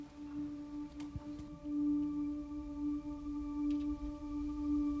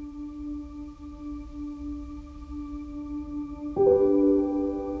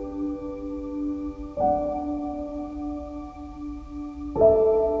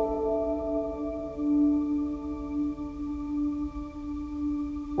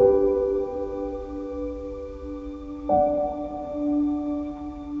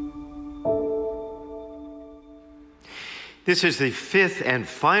This is the fifth and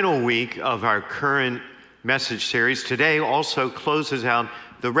final week of our current message series. Today also closes out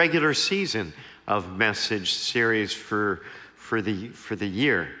the regular season of message series for the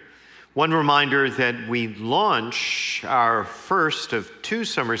year. One reminder that we launch our first of two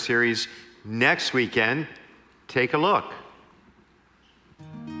summer series next weekend. Take a look.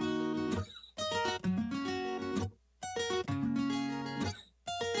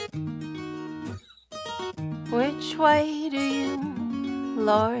 Which way do you,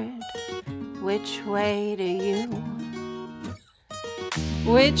 Lord? Which way do you?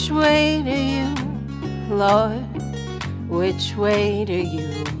 Which way do you, Lord? Which way do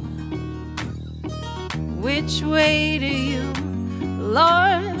you? Which way do you,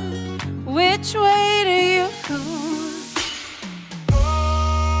 Lord? Which way do you?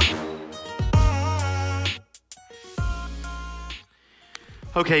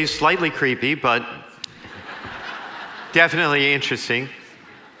 Okay, slightly creepy, but definitely interesting.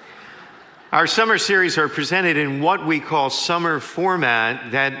 Our summer series are presented in what we call summer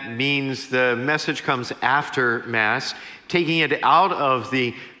format. That means the message comes after Mass. Taking it out of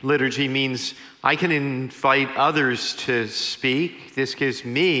the liturgy means I can invite others to speak. This gives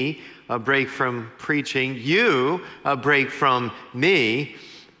me a break from preaching, you a break from me,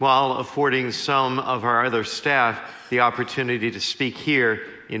 while affording some of our other staff the opportunity to speak here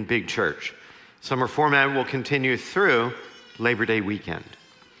in Big Church. Summer format will continue through Labor Day weekend.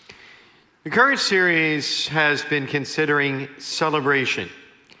 The current series has been considering celebration.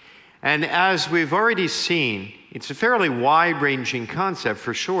 And as we've already seen, it's a fairly wide-ranging concept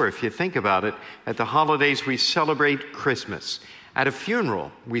for sure if you think about it. At the holidays, we celebrate Christmas. At a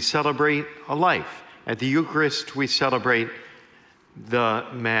funeral, we celebrate a life. At the Eucharist, we celebrate the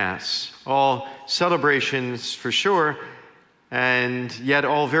Mass. All celebrations for sure, and yet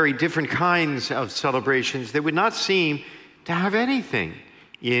all very different kinds of celebrations that would not seem to have anything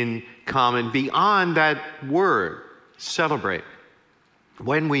in common beyond that word, celebrate.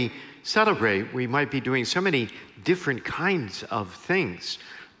 When we celebrate, we might be doing so many different kinds of things,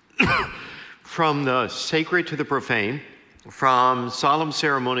 from the sacred to the profane, from solemn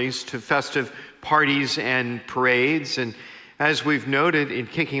ceremonies to festive parties and parades. And as we've noted in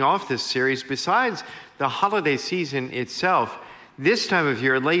kicking off this series, besides the holiday season itself, this time of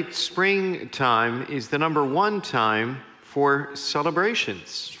year, late springtime, is the number one time for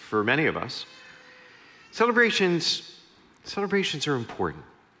celebrations for many of us. Celebrations are important.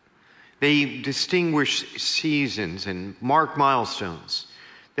 They distinguish seasons and mark milestones.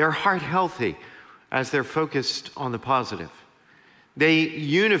 They're heart healthy as they're focused on the positive. They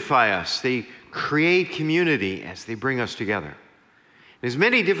unify us. They create community as they bring us together. There's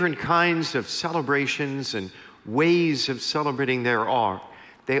many different kinds of celebrations and ways of celebrating there are.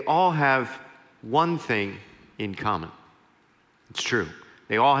 They all have one thing in common. It's true.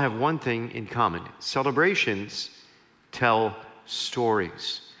 They all have one thing in common. Celebrations tell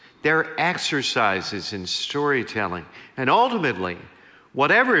stories. They're exercises in storytelling. And ultimately,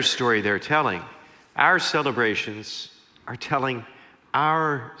 whatever story they're telling, our celebrations are telling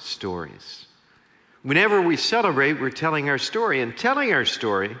our stories. Whenever we celebrate, we're telling our story, and telling our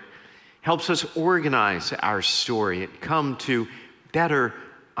story helps us organize our story and come to better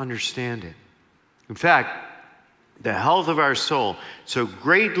understand it. In fact, the health of our soul so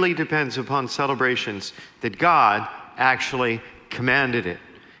greatly depends upon celebrations that God actually commanded it.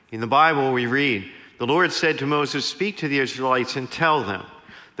 In the Bible, we read, "The Lord said to Moses, 'Speak to the Israelites and tell them,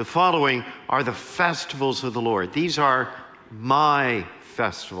 the following are the festivals of the Lord. These are my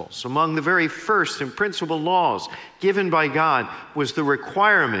festivals.'" Among the very first and principal laws given by God was the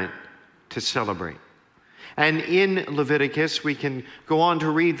requirement to celebrate. And in Leviticus, we can go on to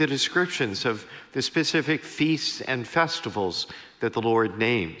read the descriptions of the specific feasts and festivals that the Lord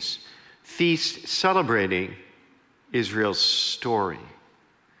names. Feasts celebrating Israel's story.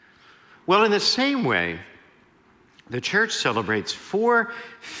 Well, in the same way, the church celebrates 4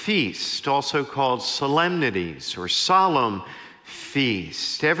 feasts, also called solemnities or solemn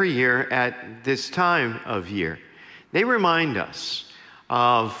feasts, every year at this time of year. They remind us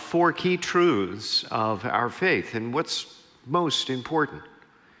of 4 key truths of our faith and what's most important.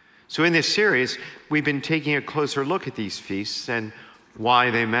 So in this series, we've been taking a closer look at these feasts and why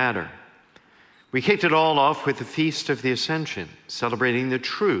they matter. We kicked it all off with the Feast of the Ascension, celebrating the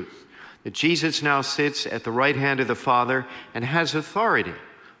truth that Jesus now sits at the right hand of the Father and has authority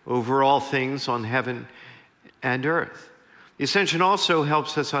over all things on heaven and earth. The Ascension also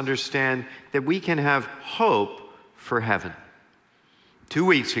helps us understand that we can have hope for heaven. 2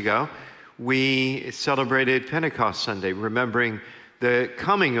 weeks ago, we celebrated Pentecost Sunday, remembering the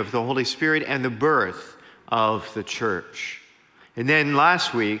coming of the Holy Spirit and the birth of the church. And then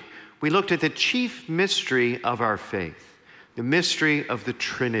last week, we looked at the chief mystery of our faith, the mystery of the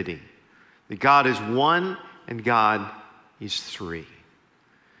Trinity, that God is one and God is three.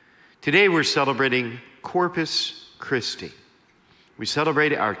 Today we're celebrating Corpus Christi. We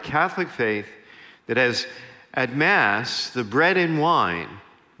celebrate our Catholic faith that as at Mass, the bread and wine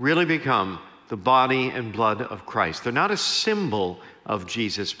really become the body and blood of Christ. They're not a symbol of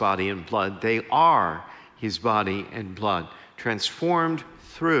Jesus' body and blood. They are his body and blood, transformed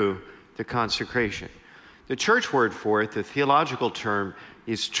through the consecration. The church word for it, the theological term,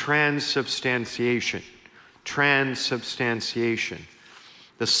 is transubstantiation. Transubstantiation.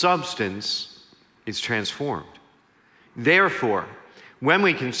 The substance is transformed. Therefore, when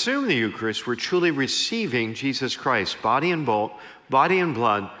we consume the Eucharist, we're truly receiving Jesus Christ, body and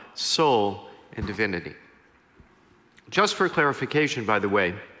blood, soul, and divinity. Just for clarification, by the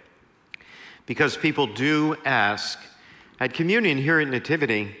way, because people do ask, at communion here at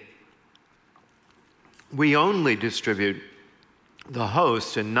Nativity, we only distribute the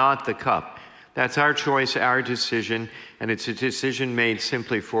host and not the cup. That's our choice, our decision, and it's a decision made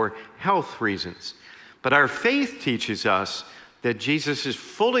simply for health reasons. But our faith teaches us that Jesus is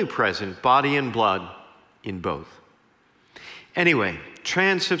fully present, body and blood, in both. Anyway,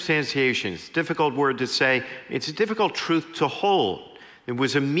 transubstantiation is a difficult word to say. It's a difficult truth to hold. It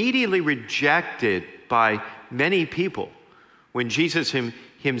was immediately rejected by many people when Jesus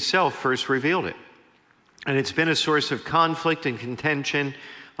himself first revealed it. And it's been a source of conflict and contention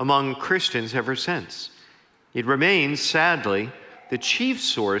among Christians ever since. It remains, sadly, the chief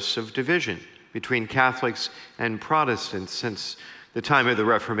source of division between Catholics and Protestants since the time of the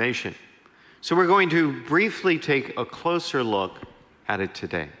Reformation. So we're going to briefly take a closer look at it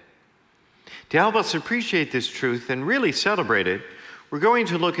today. To help us appreciate this truth and really celebrate it, we're going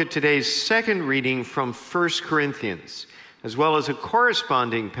to look at today's second reading from 1 Corinthians, as well as a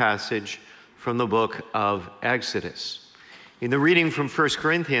corresponding passage from the book of Exodus. In the reading from 1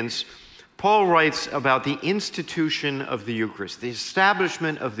 Corinthians, Paul writes about the institution of the Eucharist, the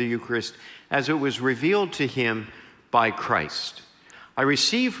establishment of the Eucharist as it was revealed to him by Christ. I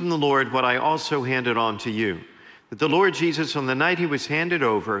received from the Lord what I also handed on to you, that the Lord Jesus, on the night he was handed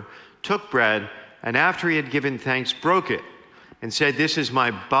over, took bread, and after he had given thanks, broke it, and said, "This is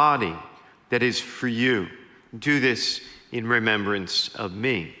my body that is for you. Do this in remembrance of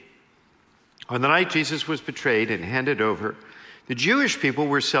me." On the night Jesus was betrayed and handed over, the Jewish people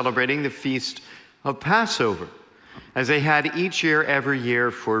were celebrating the feast of Passover, as they had each year, every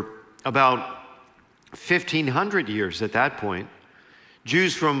year for about 1,500 years at that point.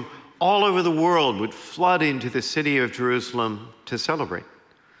 Jews from all over the world would flood into the city of Jerusalem to celebrate.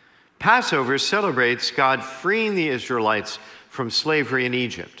 Passover celebrates God freeing the Israelites from slavery in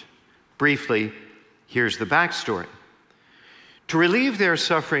Egypt. Briefly, here's the backstory. To relieve their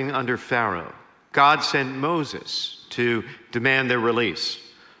suffering under Pharaoh, God sent Moses to demand their release.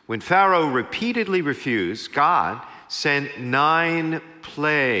 When Pharaoh repeatedly refused, God sent 9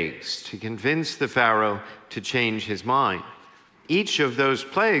 plagues to convince the Pharaoh to change his mind. Each of those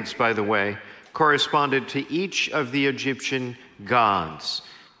plagues, by the way, corresponded to each of the Egyptian gods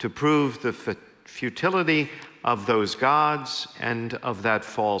to prove the futility of those gods and of that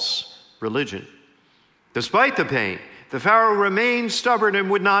false religion. Despite the pain, the Pharaoh remained stubborn and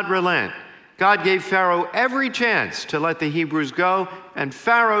would not relent. God gave Pharaoh every chance to let the Hebrews go, and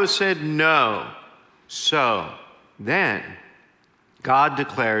Pharaoh said no. So then God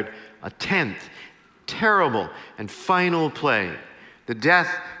declared a 10th terrible and final plague, the death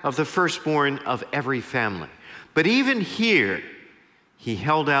of the firstborn of every family. But even here, he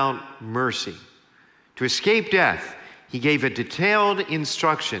held out mercy. To escape death, he gave a detailed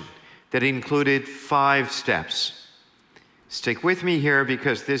instruction that included 5 steps. Stick with me here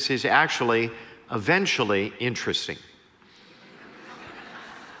because this is actually eventually interesting.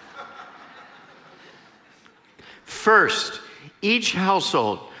 First, each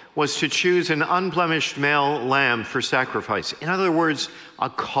household was to choose an unblemished male lamb for sacrifice. In other words, a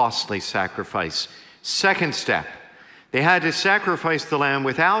costly sacrifice. Second step, they had to sacrifice the lamb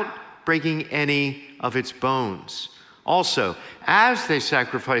without breaking any of its bones. Also, as they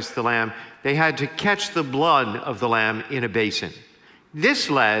sacrificed the lamb, they had to catch the blood of the lamb in a basin. This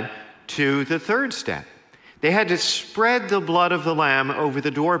led to the third step. They had to spread the blood of the lamb over the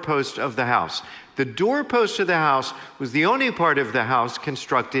doorpost of the house. The doorpost of the house was the only part of the house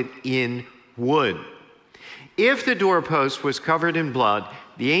constructed in wood. If the doorpost was covered in blood,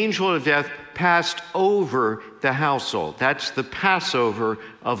 the angel of death passed over the household. That's the Passover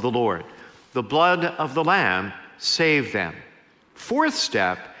of the Lord. The blood of the lamb saved them. Fourth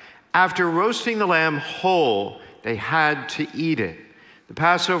step, after roasting the lamb whole, They had to eat it. The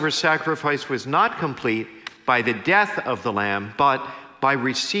Passover sacrifice was not complete by the death of the lamb, but by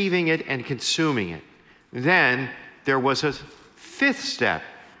receiving it and consuming it. Then there was a fifth step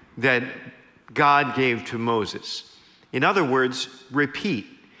that God gave to Moses. In other words, repeat.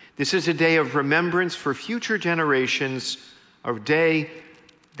 This is a day of remembrance for future generations, a day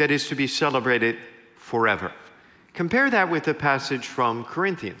that is to be celebrated forever. Compare that with the passage from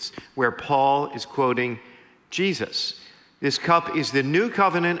Corinthians, where Paul is quoting Jesus. This cup is the new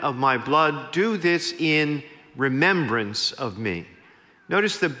covenant of my blood. Do this in remembrance of me.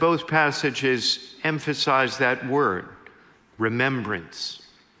 Notice that both passages emphasize that word, remembrance.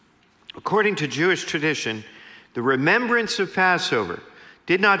 According to Jewish tradition, the remembrance of Passover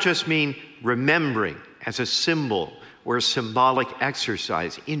did not just mean remembering as a symbol or a symbolic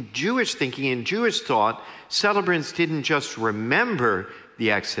exercise. In Jewish thinking, in Jewish thought, celebrants didn't just remember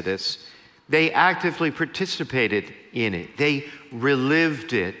the Exodus, they actively participated in it. They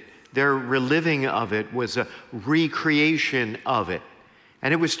relived it. Their reliving of it was a recreation of it.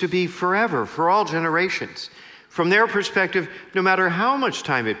 And it was to be forever, for all generations. From their perspective, no matter how much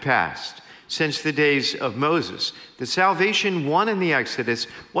time had passed since the days of Moses, the salvation won in the Exodus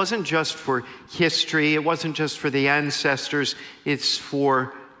wasn't just for history, it wasn't just for the ancestors, it's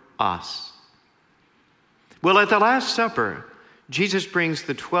for us. Well, at the Last Supper, Jesus brings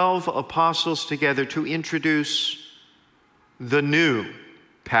the 12 apostles together to introduce the new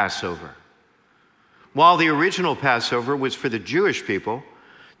Passover. While the original Passover was for the Jewish people,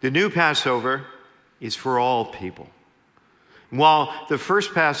 the new Passover is for all people. While the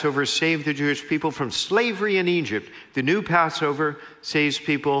first Passover saved the Jewish people from slavery in Egypt, the new Passover saves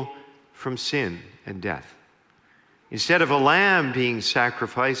people from sin and death. Instead of a lamb being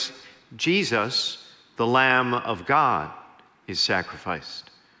sacrificed, Jesus, the Lamb of God, is sacrificed.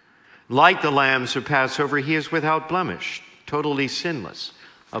 Like the lambs of Passover, he is without blemish, totally sinless,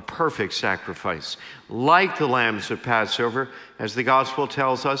 a perfect sacrifice. Like the lambs of Passover, as the gospel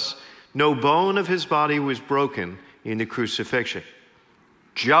tells us, no bone of his body was broken in the crucifixion.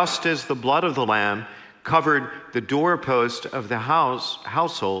 Just as the blood of the lamb covered the doorpost of the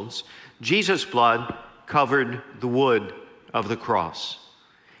households, Jesus' blood covered the wood of the cross.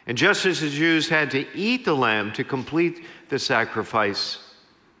 And just as the Jews had to eat the lamb to complete the sacrifice,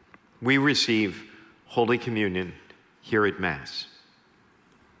 we receive Holy Communion here at Mass.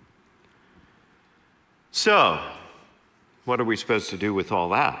 So, what are we supposed to do with all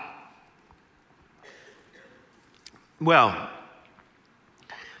that? Well,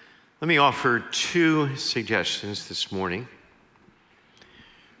 let me offer two suggestions this morning.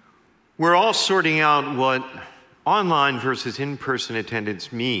 We're all sorting out what online versus in-person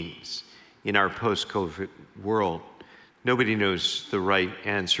attendance means in our post-COVID world. Nobody knows the right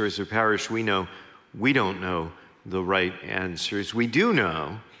answer. As a parish, we know we don't know the right answers. We do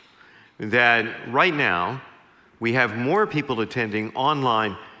know that right now we have more people attending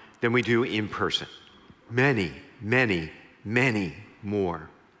online than we do in person. Many more.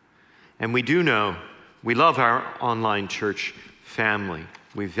 And we do know we love our online church family.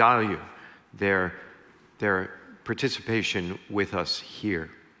 We value their participation with us here.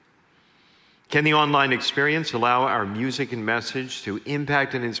 Can the online experience allow our music and message to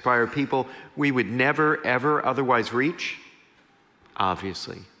impact and inspire people we would never, ever otherwise reach?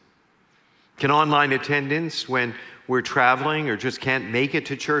 Obviously. Can online attendance when we're traveling or just can't make it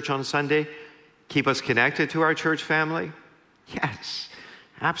to church on Sunday keep us connected to our church family? Yes,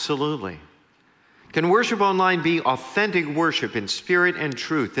 absolutely. Can worship online be authentic worship in spirit and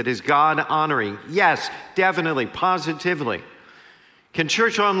truth that is God-honoring? Yes, definitely, positively. Can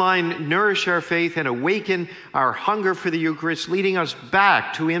church online nourish our faith and awaken our hunger for the Eucharist, leading us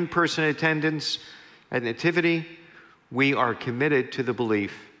back to in-person attendance at Nativity? We are committed to the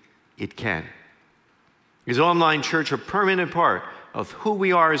belief it can. Is online church a permanent part of who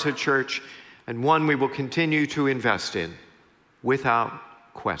we are as a church, and one we will continue to invest in without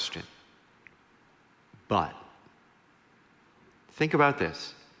question? But think about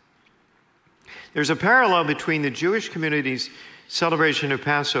this. There's a parallel between the Jewish community's celebration of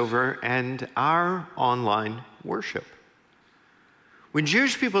Passover and our online worship. When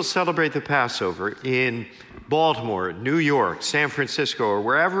Jewish people celebrate the Passover in Baltimore, New York, San Francisco, or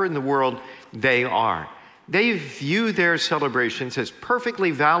wherever in the world they are, they view their celebrations as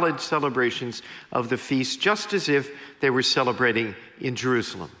perfectly valid celebrations of the feast, just as if they were celebrating in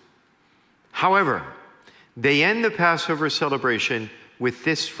Jerusalem. However, they end the Passover celebration with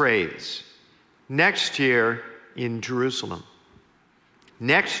this phrase, "Next year in Jerusalem."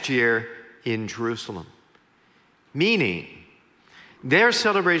 Next year in Jerusalem. Meaning Their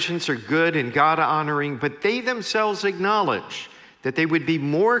celebrations are good and God-honoring, but they themselves acknowledge that they would be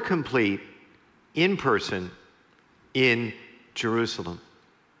more complete in person in Jerusalem.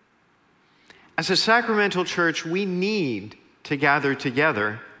 As a sacramental church, we need to gather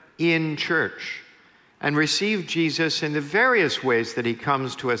together in church and receive Jesus in the various ways that he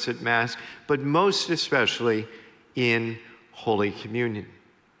comes to us at Mass, but most especially in Holy Communion.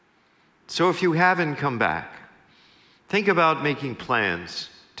 So if you haven't come back, think about making plans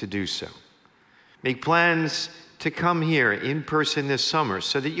to do so. Make plans to come here in person this summer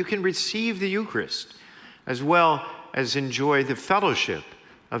so that you can receive the Eucharist as well as enjoy the fellowship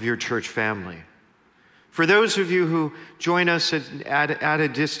of your church family. For those of you who join us at a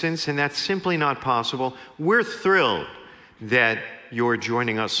distance, and that's simply not possible, we're thrilled that you're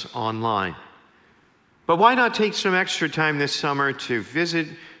joining us online. But why not take some extra time this summer to visit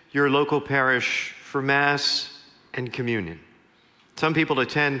your local parish for Mass and communion? Some people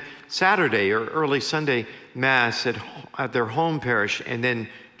attend Saturday or early Sunday Mass at their home parish and then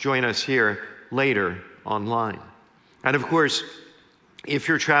join us here later online. And of course, if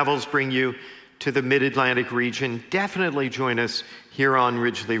your travels bring you to the Mid-Atlantic region, definitely join us here on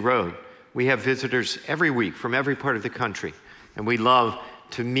Ridgely Road. We have visitors every week from every part of the country, and we love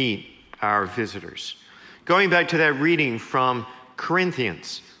to meet our visitors. Going back to that reading from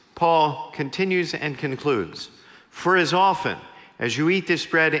Corinthians, Paul continues and concludes, "For as often as you eat this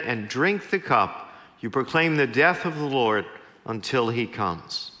bread and drink the cup, you proclaim the death of the Lord until he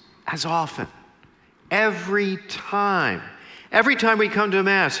comes." As often. Every time we come to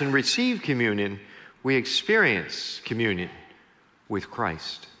Mass and receive communion, we experience communion with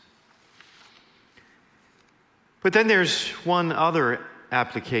Christ. But then there's one other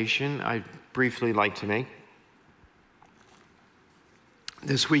application I'd briefly like to make.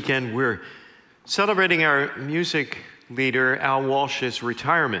 This weekend, we're celebrating our music leader, Al Walsh's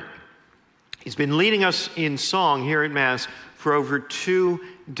retirement. He's been leading us in song here at Mass for over 2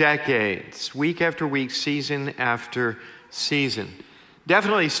 decades, week after week, season after season.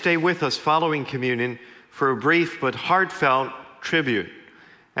 Definitely stay with us following communion for a brief but heartfelt tribute.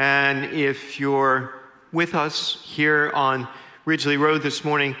 And if you're with us here on Ridgely Road this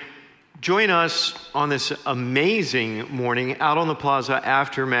morning, join us on this amazing morning out on the plaza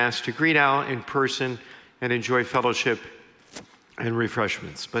after Mass to greet Al in person and enjoy fellowship and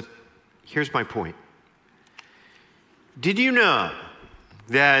refreshments. But here's my point. Did you know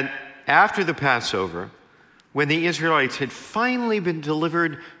that after the Passover, when the Israelites had finally been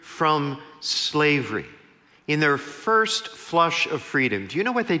delivered from slavery, in their first flush of freedom, do you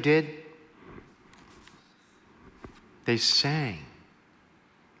know what they did? They sang.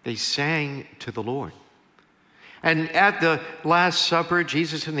 They sang to the Lord. And at the Last Supper,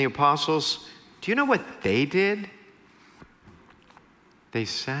 Jesus and the apostles, do you know what they did? They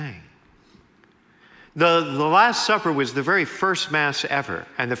sang. The Last Supper was the very first Mass ever,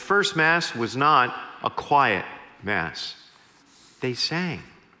 and the first Mass was not a quiet Mass. They sang.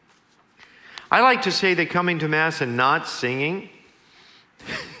 I like to say that coming to Mass and not singing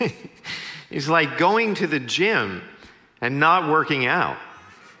is like going to the gym and not working out.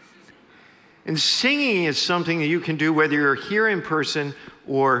 And singing is something that you can do whether you're here in person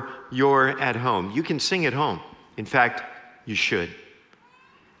or you're at home. You can sing at home. In fact, you should.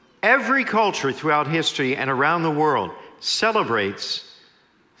 Every culture throughout history and around the world celebrates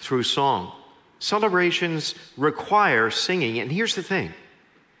through song. Celebrations require singing. And here's the thing.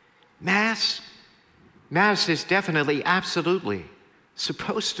 Mass is definitely, absolutely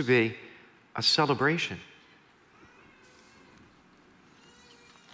supposed to be a celebration.